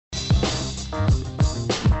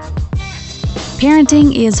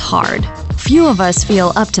Parenting is hard. Few of us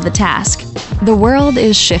feel up to the task. The world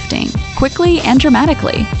is shifting, quickly and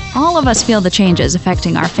dramatically. All of us feel the changes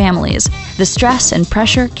affecting our families. The stress and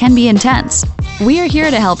pressure can be intense. We are here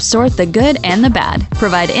to help sort the good and the bad,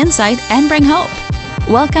 provide insight, and bring hope.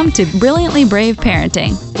 Welcome to Brilliantly Brave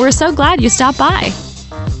Parenting. We're so glad you stopped by.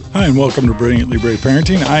 Hi, and welcome to Brilliantly Brave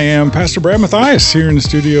Parenting. I am Pastor Brad Mathias here in the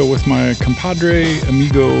studio with my compadre,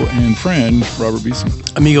 amigo, and friend, Robert Beeson.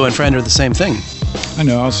 Amigo and friend are the same thing. I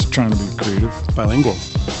know, I was trying to be creative. Bilingual.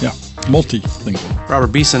 Yeah, multilingual.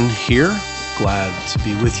 Robert Beeson here. Glad to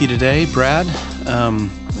be with you today, Brad.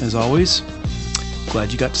 As always,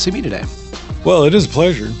 glad you got to see me today. Well, it is a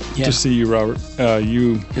pleasure to see you, Robert.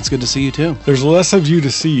 It's good to see you too. There's less of you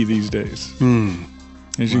to see these days.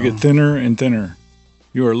 As you get thinner and thinner.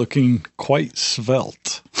 You are looking quite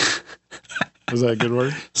svelte. Is that a good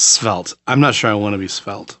word? Svelte. I'm not sure I want to be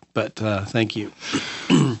svelte, but thank you.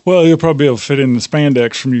 Well, you'll probably be able to fit in the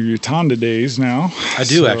spandex from your Utanda days now. I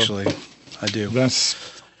do, actually. I do.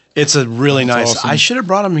 It's a really nice. Awesome. I should have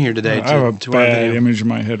brought them here today. I have a bad image in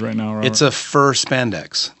my head right now, Robert. It's a fur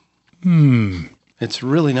spandex. It's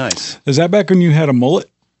really nice. Is that back when you had a mullet?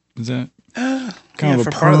 Is that kind of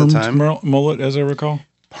a part of the time mullet, as I recall?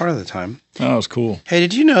 Part of the time. Oh, that was cool. Hey,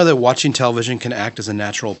 did you know that watching television can act as a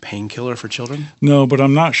natural painkiller for children? No, but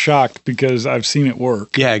I'm not shocked because I've seen it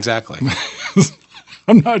work. Yeah, exactly.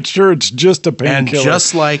 I'm not sure it's just a painkiller. And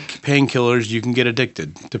just like painkillers, you can get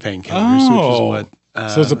addicted to painkillers, which is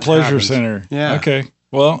what so it's a pleasure happens. center. Yeah. Okay.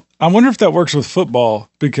 Well, I wonder if that works with football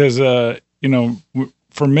because,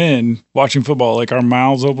 for men watching football, like our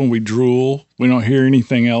mouths open, we drool. We don't hear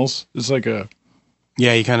anything else. It's like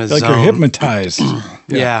yeah, you kind of like zone. you're hypnotized.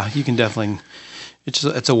 Yeah, you can definitely.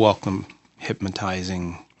 It's a welcome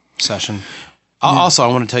hypnotizing session. Also, I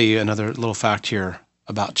want to tell you another little fact here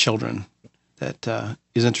about children that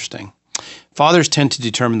is interesting. Fathers tend to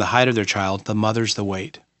determine the height of their child, the mothers the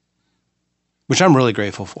weight, which I'm really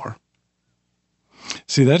grateful for.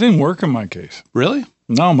 See, that didn't work in my case. Really?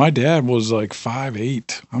 No, my dad was like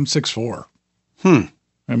 5'8". I'm 6'4".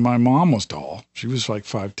 And my mom was tall. She was like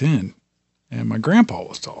 5'10". And my grandpa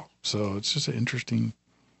was tall. So it's just interesting.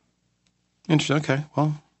 Interesting. Okay.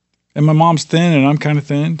 Well. And my mom's thin and I'm kind of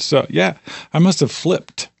thin. So, yeah, I must have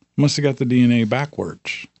flipped. Must have got the DNA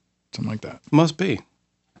backwards. Something like that. Must be.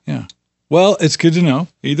 Yeah. Well, it's good to know.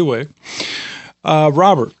 Either way.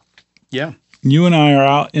 Robert. Yeah. You and I are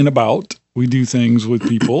out and about. We do things with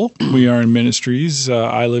people. We are in ministries.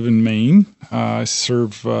 I live in Maine. I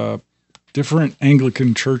serve different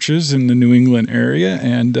Anglican churches in the New England area,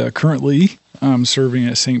 and currently I'm serving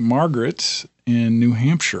at St. Margaret's in New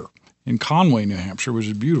Hampshire, in Conway, New Hampshire, which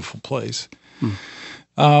is a beautiful place.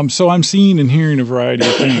 So I'm seeing and hearing a variety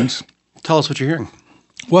of things. Tell us what you're hearing.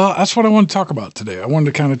 Well, that's what I want to talk about today. I wanted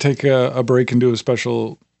to kind of take a break and do a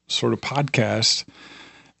special sort of podcast,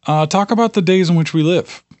 talk about the days in which we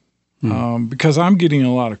live, because I'm getting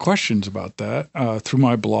a lot of questions about that through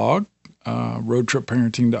my blog,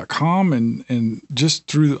 roadtripparenting.com, and just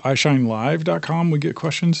through ishinelive.com we get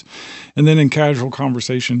questions. And then in casual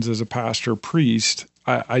conversations as a pastor, priest,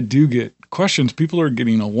 I do get questions. People are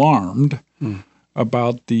getting alarmed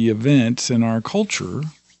about the events in our culture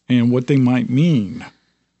and what they might mean.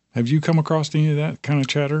 Have you come across any of that kind of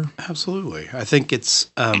chatter? Absolutely. I think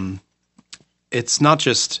it's not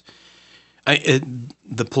just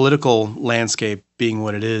the political landscape being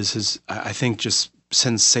what it is I think just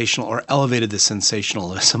sensational or elevated the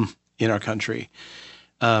sensationalism in our country.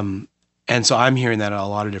 And so I'm hearing that at a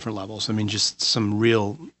lot of different levels. I mean, just some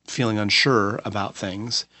real feeling unsure about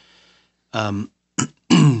things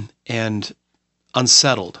and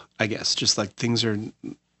unsettled, I guess, just like things are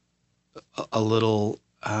a little,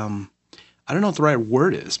 I don't know what the right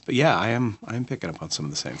word is, but yeah, I am picking up on some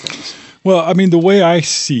of the same things. Well, I mean, the way I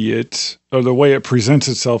see it, or the way it presents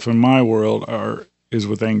itself in my world is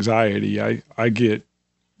with anxiety. I get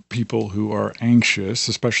people who are anxious,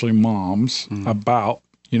 especially moms, about,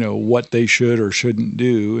 what they should or shouldn't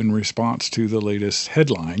do in response to the latest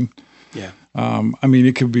headline. Yeah. I mean,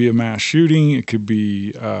 it could be a mass shooting. It could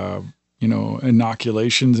be,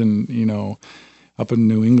 inoculations. And, up in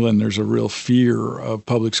New England, there's a real fear of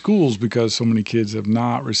public schools because so many kids have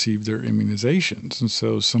not received their immunizations. And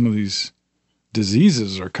so some of these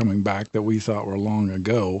diseases are coming back that we thought were long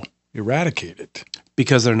ago eradicated.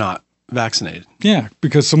 Because they're not vaccinated. Yeah,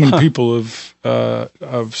 because so many people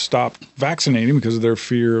have stopped vaccinating because of their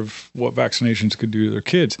fear of what vaccinations could do to their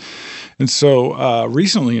kids. And so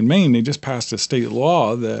recently in Maine, they just passed a state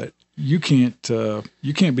law that you can't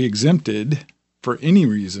be exempted for any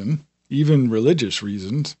reason, even religious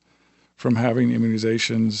reasons, from having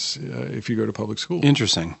immunizations if you go to public school.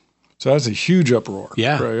 Interesting. So that's a huge uproar.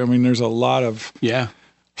 Yeah. Right? I mean, there's a lot of Yeah.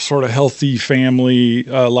 sort of healthy family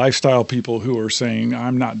lifestyle people who are saying,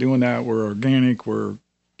 I'm not doing that. We're organic. We're,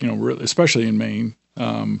 especially in Maine.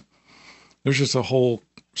 There's just a whole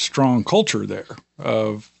strong culture there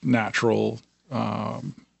of natural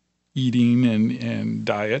eating and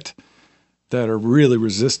diet that are really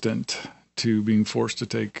resistant to being forced to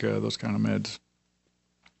take those kind of meds.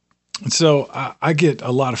 And so I get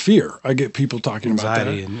a lot of fear. I get people talking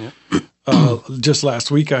Anxiety about that. Just last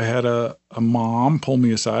week, I had a mom pull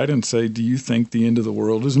me aside and say, "Do you think the end of the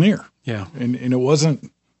world is near?" Yeah. And it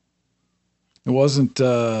wasn't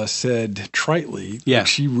said tritely. Yeah. Like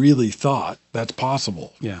she really thought that's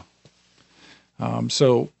possible. Yeah.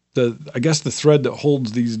 So I guess the thread that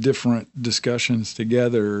holds these different discussions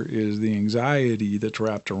together is the anxiety that's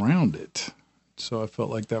wrapped around it. So I felt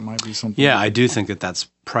like that might be something. Yeah, I do think that that's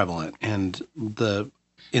prevalent. And the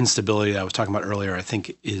instability that I was talking about earlier, I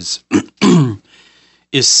think is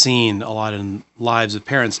seen a lot in lives of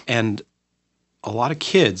parents and a lot of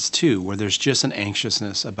kids too, where there's just an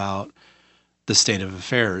anxiousness about the state of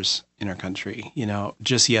affairs in our country.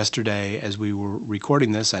 Just yesterday as we were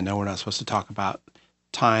recording this, I know we're not supposed to talk about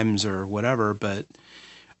times or whatever, but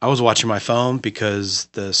I was watching my phone because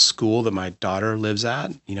the school that my daughter lives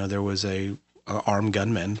at, there was a armed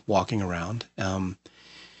gunman walking around. And,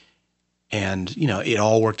 it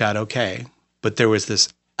all worked out okay. But there was this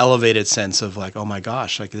elevated sense of like, oh my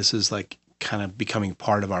gosh, like this is like kind of becoming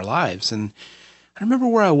part of our lives. And I remember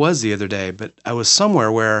where I was the other day, but I was somewhere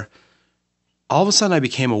where all of a sudden I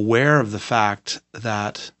became aware of the fact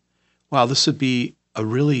that, wow, this would be a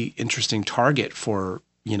really interesting target for,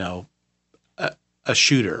 a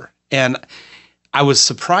shooter. And I was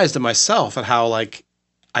surprised at myself at how like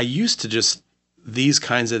I used to just, these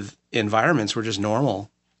kinds of environments were just normal.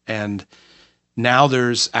 And now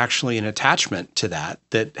there's actually an attachment to that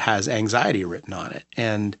has anxiety written on it.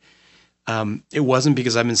 And it wasn't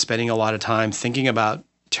because I've been spending a lot of time thinking about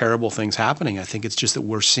terrible things happening. I think it's just that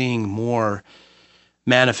we're seeing more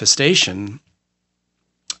manifestation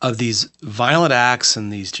of these violent acts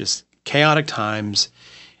and these just chaotic times.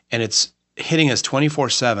 And it's hitting us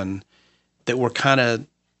 24/7 that we're kind of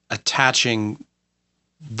attaching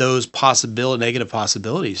those negative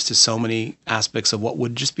possibilities to so many aspects of what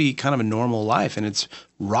would just be kind of a normal life. And it's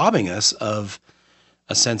robbing us of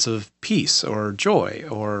a sense of peace or joy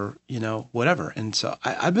or, whatever. And so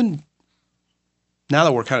I've been, now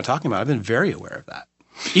that we're kind of talking about it, I've been very aware of that,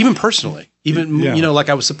 even personally, like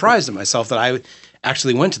I was surprised at myself that I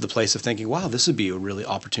actually went to the place of thinking, wow, this would be a really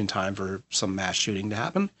opportune time for some mass shooting to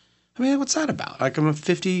happen. I mean, what's that about? Like I'm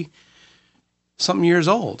 50-something years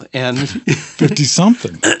old and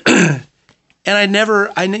 50-something. And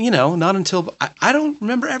not until I don't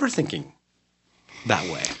remember ever thinking that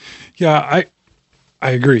way. Yeah, I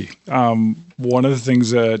agree. One of the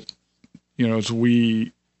things that, as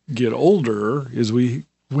we get older is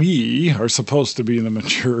we are supposed to be the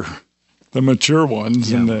mature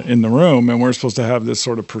ones in the room, and we're supposed to have this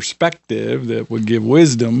sort of perspective that would give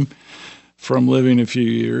wisdom from living a few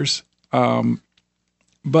years.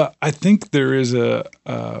 But I think there is a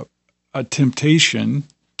temptation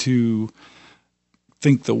to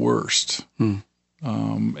think the worst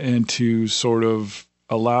and to sort of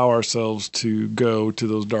allow ourselves to go to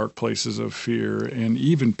those dark places of fear and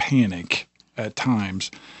even panic at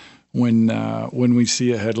times when we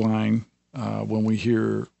see a headline, when we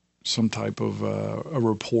hear some type of a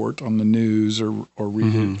report on the news or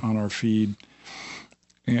read it on our feed.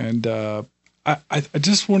 And I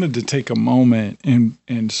just wanted to take a moment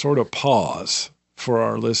and sort of pause for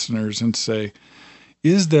our listeners and say,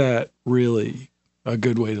 is that really a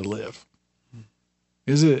good way to live?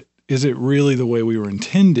 Is it really the way we were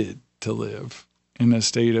intended to live in a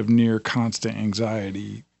state of near constant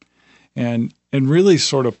anxiety? And really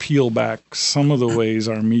sort of peel back some of the ways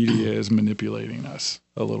our media is manipulating us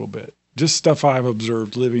a little bit. Just stuff I've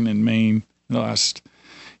observed living in Maine in the last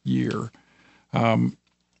year.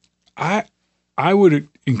 I would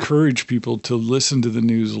encourage people to listen to the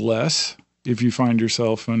news less if you find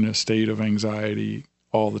yourself in a state of anxiety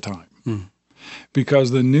all the time.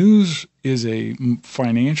 Because the news is a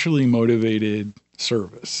financially motivated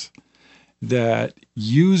service that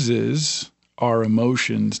uses our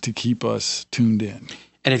emotions to keep us tuned in.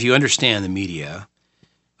 And if you understand the media,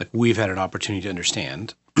 like we've had an opportunity to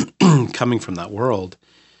understand, coming from that world,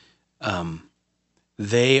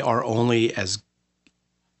 they are only as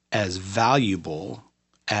valuable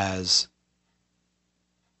as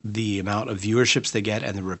the amount of viewerships they get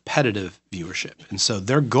and the repetitive viewership. And so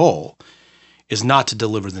their goal is not to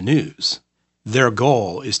deliver the news. Their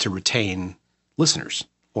goal is to retain listeners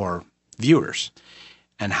or viewers.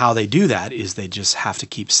 And how they do that is they just have to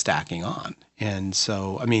keep stacking on. And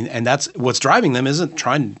so, I mean, and that's what's driving them isn't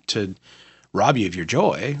trying to rob you of your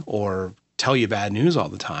joy or tell you bad news all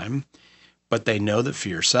the time, but they know that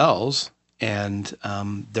fear sells, and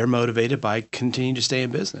they're motivated by continuing to stay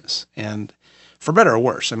in business. And for better or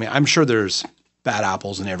worse, I mean, I'm sure there's bad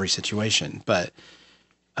apples in every situation, but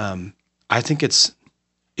I think it's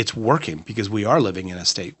working because we are living in a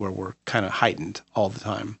state where we're kind of heightened all the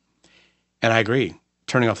time. And I agree.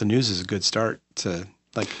 Turning off the news is a good start to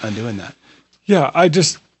like undoing that. Yeah, I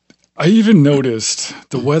even noticed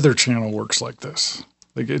the Weather Channel works like this.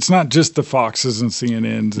 Like, it's not just the Foxes and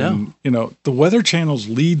CNNs. No. And, the Weather Channel's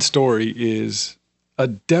lead story is a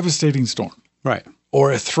devastating storm. Right.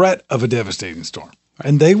 Or a threat of a devastating storm. Right.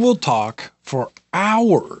 And they will talk for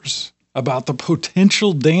hours about the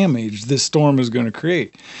potential damage this storm is going to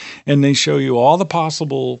create. And they show you all the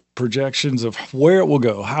possible projections of where it will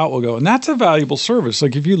go, how it will go. And that's a valuable service.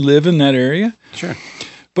 Like, if you live in that area. Sure.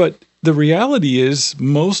 But the reality is,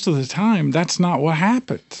 most of the time, that's not what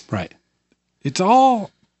happens. Right. It's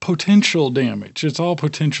all potential damage. It's all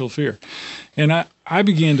potential fear. And I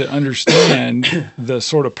began to understand the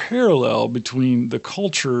sort of parallel between the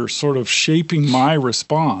culture sort of shaping my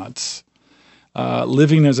response,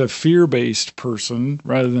 living as a fear-based person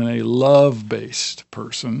rather than a love-based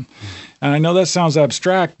person. And I know that sounds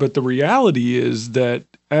abstract, but the reality is that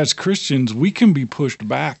as Christians, we can be pushed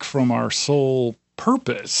back from our sole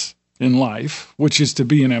purpose in life, which is to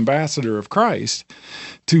be an ambassador of Christ,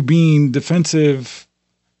 to being defensive,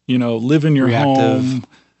 live in your reactive home,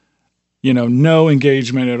 no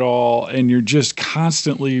engagement at all, and you're just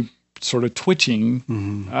constantly sort of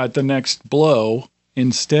twitching at the next blow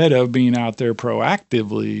instead of being out there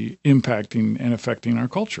proactively impacting and affecting our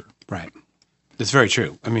culture. Right. That's very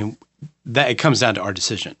true. I mean, that it comes down to our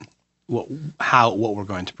decision, what we're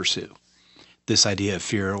going to pursue, this idea of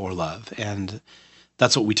fear or love. And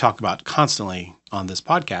that's what we talk about constantly on this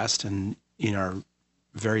podcast and in our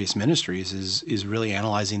various ministries is really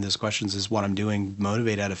analyzing those questions. Is what I'm doing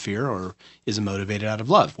motivated out of fear, or is it motivated out of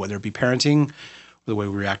love? Whether it be parenting, or the way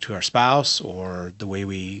we react to our spouse, or the way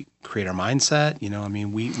we create our mindset. We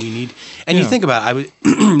need, and you think about it,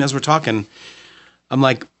 as we're talking, I'm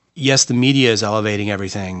like, yes, the media is elevating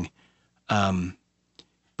everything,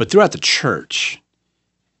 but throughout the church,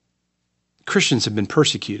 Christians have been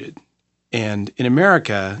persecuted. And in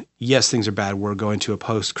America, yes, things are bad. We're going to a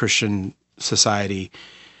post-Christian society.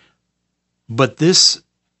 But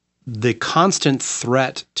the constant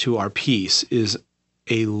threat to our peace is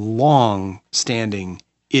a long-standing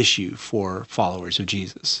issue for followers of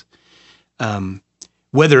Jesus.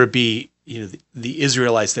 Whether it be the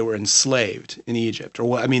Israelites that were enslaved in Egypt, or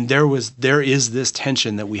what, I mean, there is this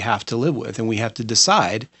tension that we have to live with, and we have to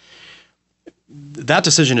decide. That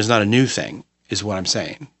decision is not a new thing, is what I'm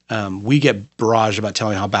saying. We get barraged about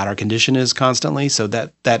telling how bad our condition is constantly, so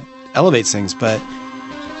that elevates things, but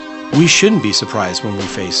we shouldn't be surprised when we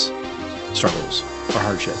face struggles or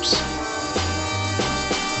hardships.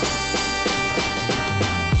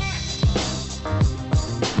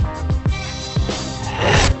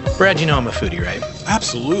 Brad, I'm a foodie, right?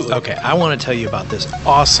 Absolutely. Okay, I want to tell you about this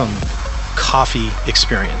awesome coffee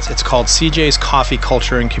experience. It's called CJ's Coffee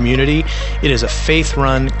Culture and Community. It is a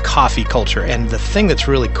faith-run coffee culture, and the thing that's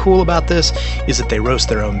really cool about this is that they roast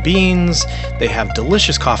their own beans, they have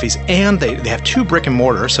delicious coffees, and they have 2 brick and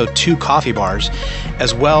mortar, so 2 coffee bars,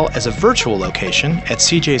 as well as a virtual location at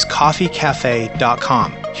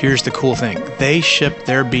cjscoffeecafe.com. Here's the cool thing. They ship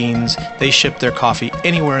their beans, they ship their coffee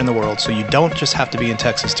anywhere in the world, so you don't just have to be in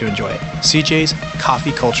Texas to enjoy it. CJ's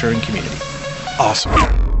Coffee Culture and Community. Awesome.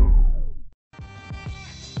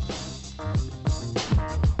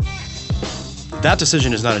 That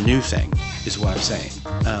decision is not a new thing, is what I'm saying.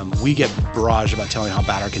 We get barraged about telling how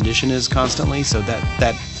bad our condition is constantly, so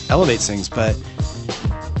that elevates things, but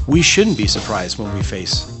we shouldn't be surprised when we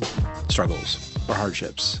face struggles or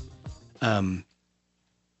hardships.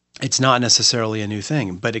 It's not necessarily a new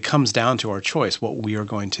thing, but it comes down to our choice, what we are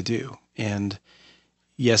going to do. And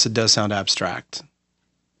yes, it does sound abstract,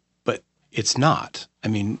 but it's not. I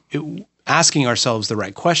mean, asking ourselves the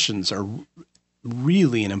right questions are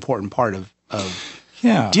really an important part of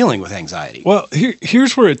dealing with anxiety. Well,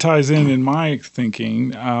 here's where it ties in my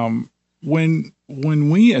thinking. When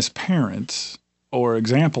we as parents or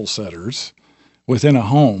example setters within a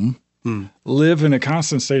home live in a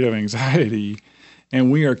constant state of anxiety,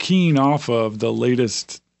 and we are keying off of the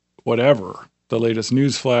latest whatever, the latest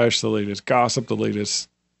news flash, the latest gossip, the latest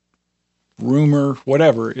rumor,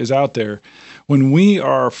 whatever is out there, when we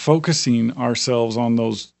are focusing ourselves on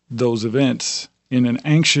those events in an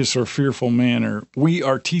anxious or fearful manner, we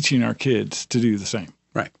are teaching our kids to do the same.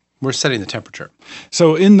 Right. We're setting the temperature.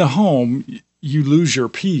 So in the home, you lose your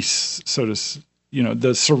peace,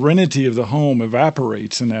 the serenity of the home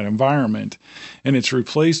evaporates in that environment, and it's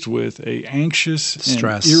replaced with a anxious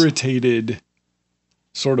Stress. and irritated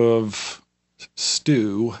sort of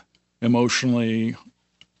stew, emotionally,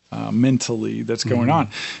 mentally, that's going on.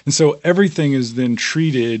 And so everything is then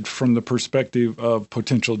treated from the perspective of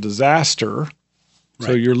potential disaster.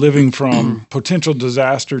 So you're living from potential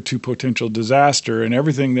disaster to potential disaster, and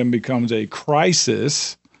everything then becomes a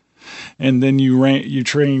crisis. And then you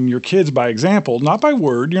train your kids by example, not by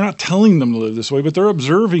word. You're not telling them to live this way, but they're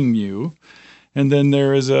observing you. And then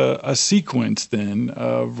there is a sequence then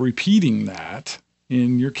of repeating that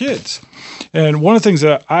in your kids. And one of the things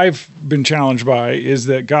that I've been challenged by is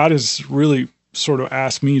that God has really sort of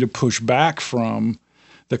asked me to push back from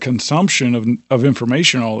the consumption of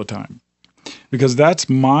information all the time. Because that's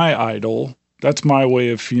my idol. That's my way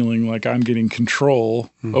of feeling like I'm getting control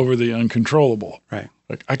over the uncontrollable. Right.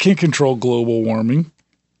 Like I can't control global warming.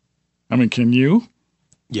 I mean, can you?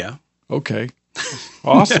 Yeah. Okay.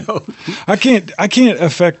 Awesome. No. I can't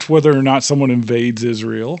affect whether or not someone invades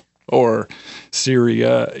Israel or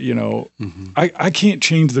Syria, I can't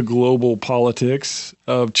change the global politics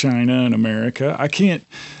of China and America. I can't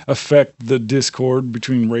affect the discord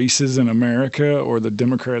between races in America or the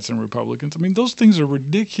Democrats and Republicans. I mean, those things are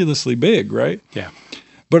ridiculously big, right? Yeah.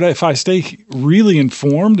 But if I stay really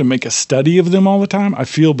informed and make a study of them all the time, I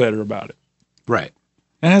feel better about it. Right.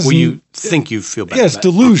 And you think you feel better. Yeah, it's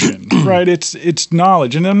delusion, right? It's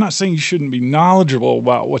knowledge. And I'm not saying you shouldn't be knowledgeable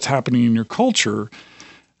about what's happening in your culture.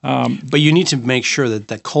 But you need to make sure that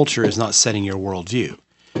that culture is not setting your worldview,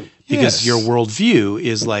 because your worldview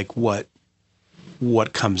is like what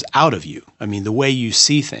comes out of you. I mean, the way you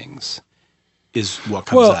see things is what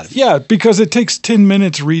comes out of you. Yeah, because it takes 10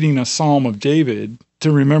 minutes reading a Psalm of David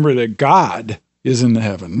to remember that God is in the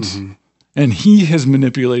heavens, and he has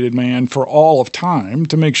manipulated man for all of time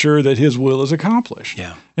to make sure that his will is accomplished.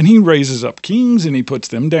 Yeah. And he raises up kings and he puts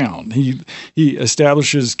them down. He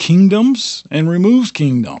establishes kingdoms and removes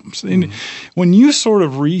kingdoms. And when you sort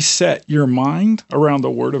of reset your mind around the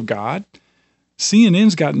Word of God,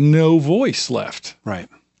 CNN's got no voice left. Right.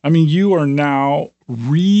 I mean, you are now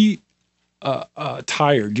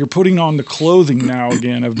tired. You're putting on the clothing now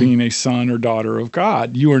again of being a son or daughter of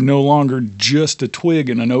God. You are no longer just a twig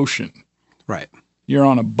in an ocean. Right. You're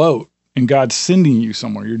on a boat and God's sending you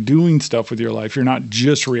somewhere. You're doing stuff with your life. You're not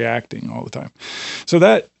just reacting all the time. So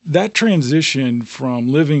that transition from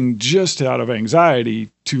living just out of anxiety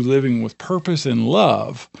to living with purpose and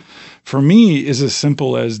love, for me, is as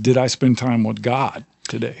simple as, did I spend time with God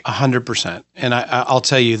today? 100%. And I'll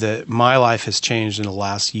tell you that my life has changed in the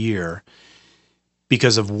last year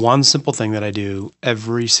because of one simple thing that I do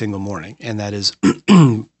every single morning. And that is,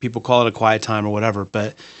 people call it a quiet time or whatever,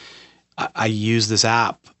 but I use this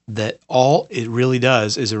app that all it really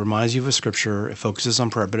does is it reminds you of a scripture, it focuses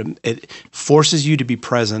on prayer, but it forces you to be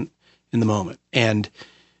present in the moment. And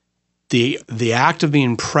the act of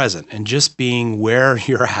being present and just being where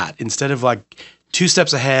you're at, instead of like 2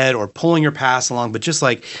 steps ahead or pulling your past along, but just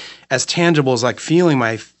like as tangible as like feeling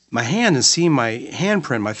my hand and seeing my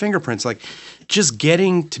handprint, my fingerprints, like just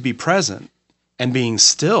getting to be present and being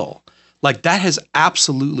still. Like that has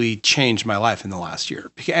absolutely changed my life in the last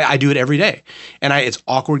year. I do it every day, and it's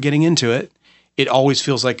awkward getting into it. It always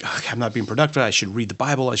feels like I'm not being productive. I should read the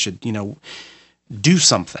Bible. I should, do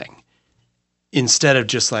something instead of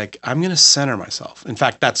just like, I'm going to center myself. In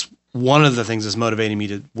fact, that's one of the things that's motivating me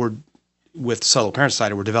to, with Solo Parent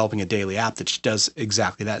Society, we're developing a daily app that does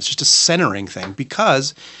exactly that. It's just a centering thing,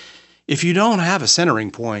 because if you don't have a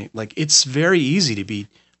centering point, like it's very easy to be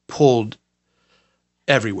pulled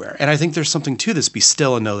everywhere. And I think there's something to this, be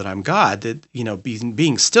still and know that I'm God, that,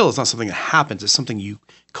 being still is not something that happens. It's something you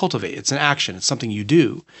cultivate. It's an action. It's something you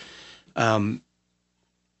do. And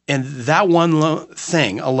that one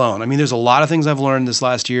thing alone, I mean, there's a lot of things I've learned this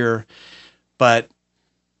last year, but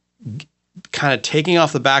kind of taking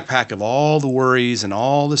off the backpack of all the worries and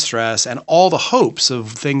all the stress and all the hopes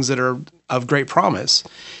of things that are of great promise,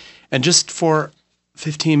 and just for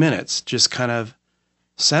 15 minutes, just kind of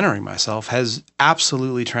centering myself has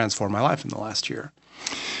absolutely transformed my life in the last year.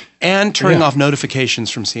 And turning off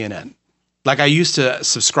notifications from CNN. Like I used to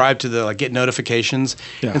subscribe to the get notifications.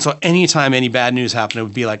 Yeah. And so anytime any bad news happened, it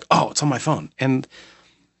would be like, oh, it's on my phone. And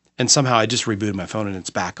somehow I just rebooted my phone and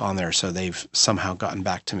it's back on there. So they've somehow gotten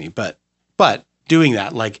back to me. But doing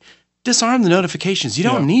that, like disarm the notifications. You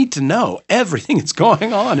don't need to know everything that's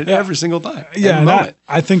going on at every single time. Yeah. And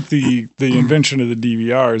I think the invention of the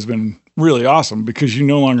DVR has been really awesome, because you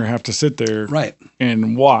no longer have to sit there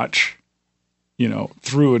and watch,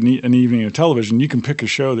 through an evening of television. You can pick a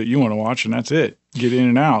show that you want to watch, and that's it. Get in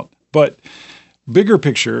and out. But bigger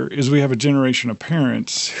picture is we have a generation of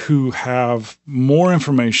parents who have more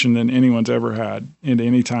information than anyone's ever had in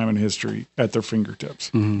any time in history at their fingertips.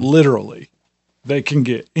 Mm-hmm. Literally. They can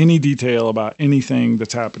get any detail about anything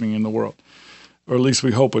that's happening in the world, or at least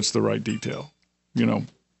we hope it's the right detail,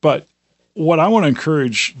 But what I want to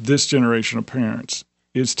encourage this generation of parents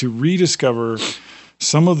is to rediscover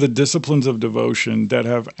some of the disciplines of devotion that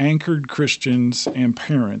have anchored Christians and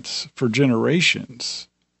parents for generations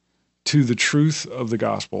to the truth of the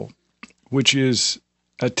gospel, which is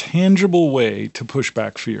a tangible way to push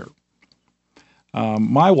back fear.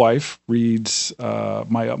 My wife reads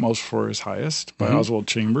My Utmost for His Highest by Oswald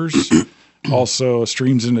Chambers, also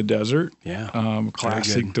Streams in the Desert,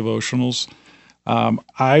 classic devotionals.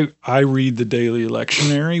 I read the Daily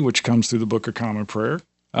Lectionary, which comes through the Book of Common Prayer.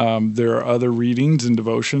 There are other readings and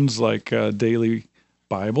devotions like Daily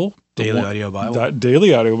Bible. Daily Audio Bible.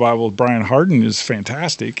 Daily Audio Bible with Brian Harden is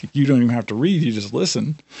fantastic. You don't even have to read, you just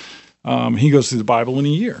listen. He goes through the Bible in a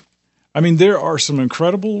year. I mean, there are some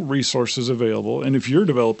incredible resources available, and if you're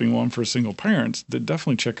developing one for single parents, then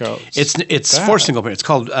definitely check out. It's for single parents. It's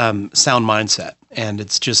called Sound Mindset, and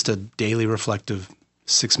it's just a daily reflective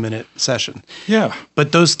 6-minute session. Yeah,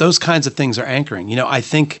 but those kinds of things are anchoring. I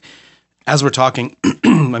think as we're talking,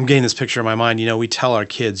 I'm getting this picture in my mind. We tell our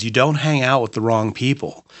kids, you don't hang out with the wrong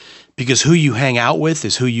people, because who you hang out with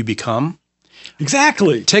is who you become.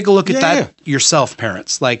 Exactly. Take a look at that yourself,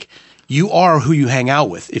 parents. Like, you are who you hang out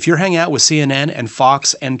with. If you're hanging out with CNN and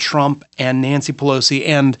Fox and Trump and Nancy Pelosi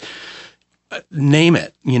and name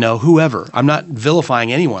it, whoever. I'm not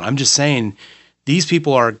vilifying anyone. I'm just saying these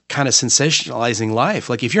people are kind of sensationalizing life.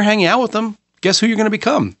 Like, if you're hanging out with them, guess who you're going to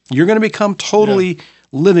become? You're going to become totally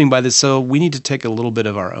living by this. So we need to take a little bit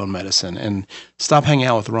of our own medicine and stop hanging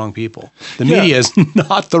out with the wrong people. The media is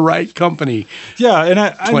not the right company. Yeah, and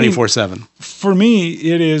 24/7. For me,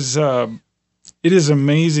 it is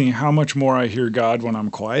amazing how much more I hear God when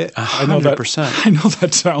I'm quiet. 100%. I know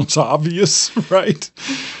that sounds obvious, right?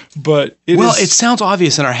 But it sounds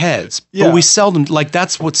obvious in our heads, but we seldom,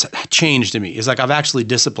 that's what's changed in me. Is I've actually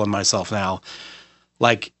disciplined myself now.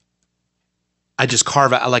 I just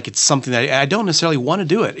carve out, it's something that I don't necessarily want to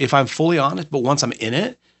do it, if I'm fully honest, but once I'm in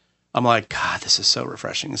it, I'm like, God, this is so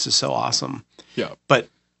refreshing. This is so awesome. Yeah. But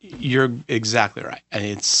you're exactly right. And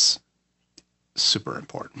it's super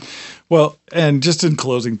important. Well, and just in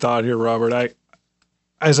closing thought here, Robert,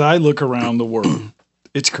 as I look around the world,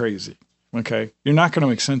 it's crazy. Okay. You're not going to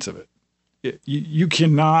make sense of it. You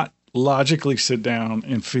cannot logically sit down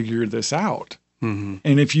and figure this out. Mm-hmm.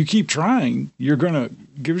 And if you keep trying, you're going to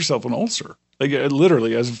give yourself an ulcer.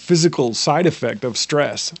 Literally, as a physical side effect of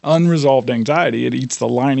stress, unresolved anxiety, it eats the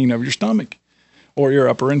lining of your stomach or your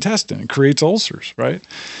upper intestine. It creates ulcers, right?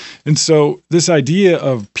 And so this idea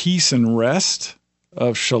of peace and rest,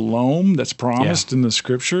 of shalom that's promised in the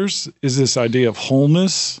scriptures, is this idea of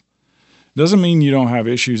wholeness. Doesn't mean you don't have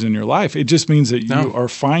issues in your life. It just means that you are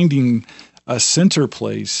finding a center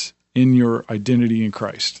place in your identity in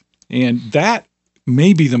Christ. And that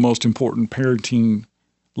may be the most important parenting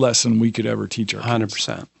lesson we could ever teach our kids.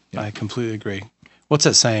 100%. Yeah. I completely agree. What's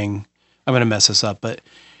that saying? I'm going to mess this up, but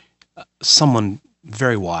someone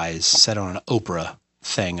very wise said on an Oprah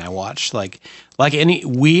thing I watched,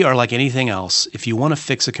 we are like anything else. If you want to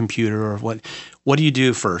fix a computer or what do you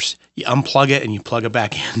do first? You unplug it and you plug it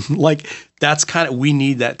back in. That's we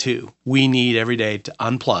need that too. We need every day to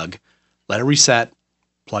unplug, let it reset,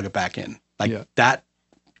 plug it back in. That,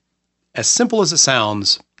 as simple as it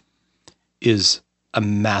sounds, is a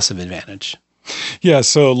massive advantage. Yeah,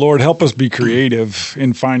 so Lord, help us be creative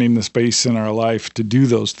in finding the space in our life to do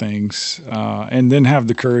those things, and then have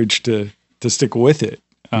the courage to stick with it,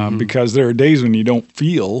 because there are days when you don't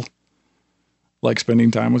feel like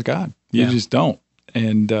spending time with God. You just don't,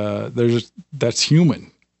 and that's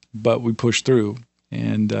human, but we push through.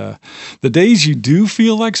 And the days you do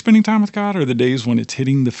feel like spending time with God are the days when it's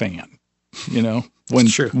hitting the fan,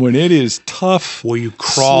 when it is tough, where you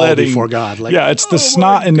crawl before God. It's the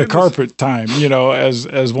snot in the carpet time,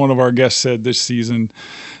 as one of our guests said this season.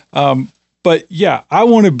 But I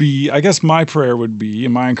want to be, I guess my prayer would be,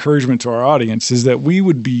 and my encouragement to our audience is that we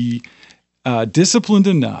would be disciplined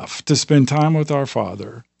enough to spend time with our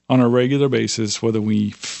Father on a regular basis, whether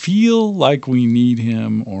we feel like we need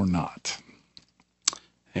Him or not.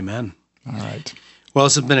 Amen. All right. Well,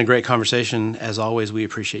 this has been a great conversation. As always, we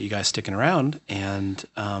appreciate you guys sticking around. And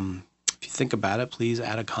if you think about it, please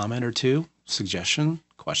add a comment or two, suggestion,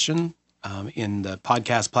 question in the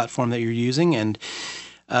podcast platform that you're using, and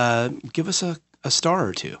give us a star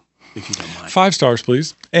or two. if you don't mind. 5 stars,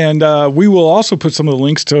 please. And we will also put some of the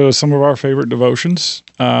links to some of our favorite devotions,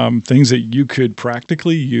 things that you could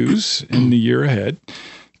practically use in the year ahead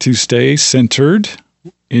to stay centered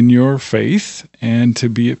in your faith and to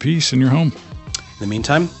be at peace in your home. In the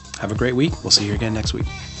meantime, have a great week. We'll see you again next week.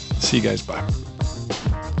 See you guys. Bye.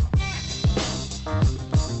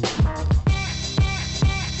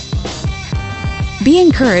 Be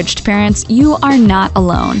encouraged, parents. You are not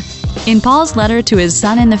alone. In Paul's letter to his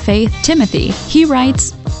son in the faith, Timothy, he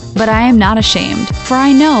writes, "But I am not ashamed, for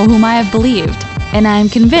I know whom I have believed, and I am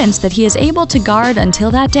convinced that he is able to guard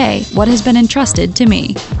until that day what has been entrusted to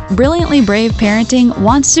me." Brilliantly Brave Parenting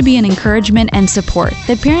wants to be an encouragement and support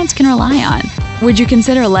that parents can rely on. Would you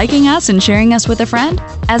consider liking us and sharing us with a friend?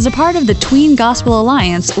 As a part of the Tween Gospel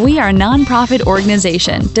Alliance, we are a nonprofit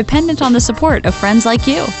organization dependent on the support of friends like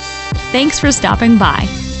you. Thanks for stopping by.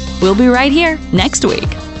 We'll be right here next week.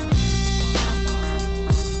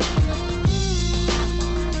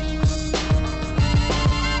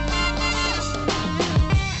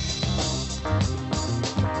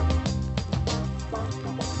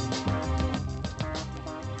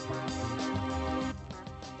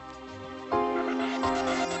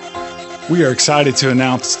 We are excited to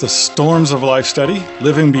announce the Storms of Life study,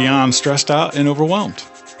 Living Beyond Stressed Out and Overwhelmed.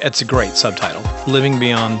 It's a great subtitle, Living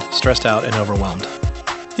Beyond Stressed Out and Overwhelmed.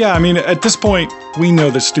 Yeah, I mean, at this point, we know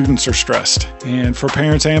that students are stressed. And for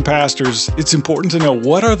parents and pastors, it's important to know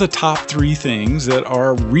what are the top 3 things that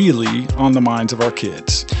are really on the minds of our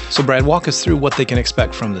kids. So, Brad, walk us through what they can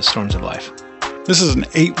expect from the Storms of Life. This is an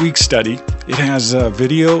 8-week study. It has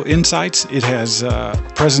video insights. It has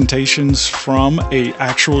presentations from an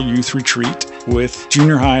actual youth retreat with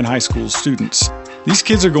junior high and high school students. These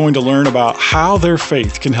kids are going to learn about how their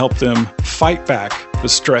faith can help them fight back the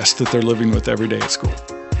stress that they're living with every day at school.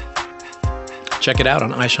 Check it out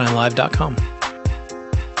on ishinelive.com.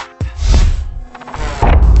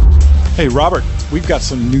 Hey, Robert, we've got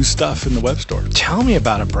some new stuff in the web store. Tell me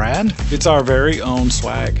about it, Brad. It's our very own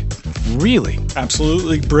swag. Really?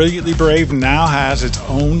 Absolutely. Brilliantly Brave now has its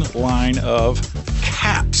own line of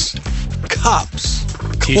caps, cups,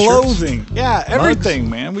 T-shirts, clothing. Yeah, everything,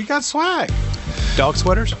 man. We got swag. Dog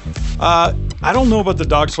sweaters? I don't know about the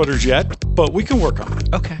dog sweaters yet, but we can work on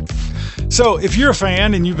it. Okay. So if you're a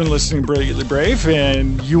fan and you've been listening to Brilliantly Brave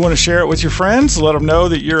and you want to share it with your friends, let them know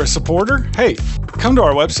that you're a supporter, hey, come to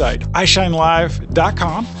our website,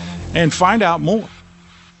 ishinelive.com, and find out more.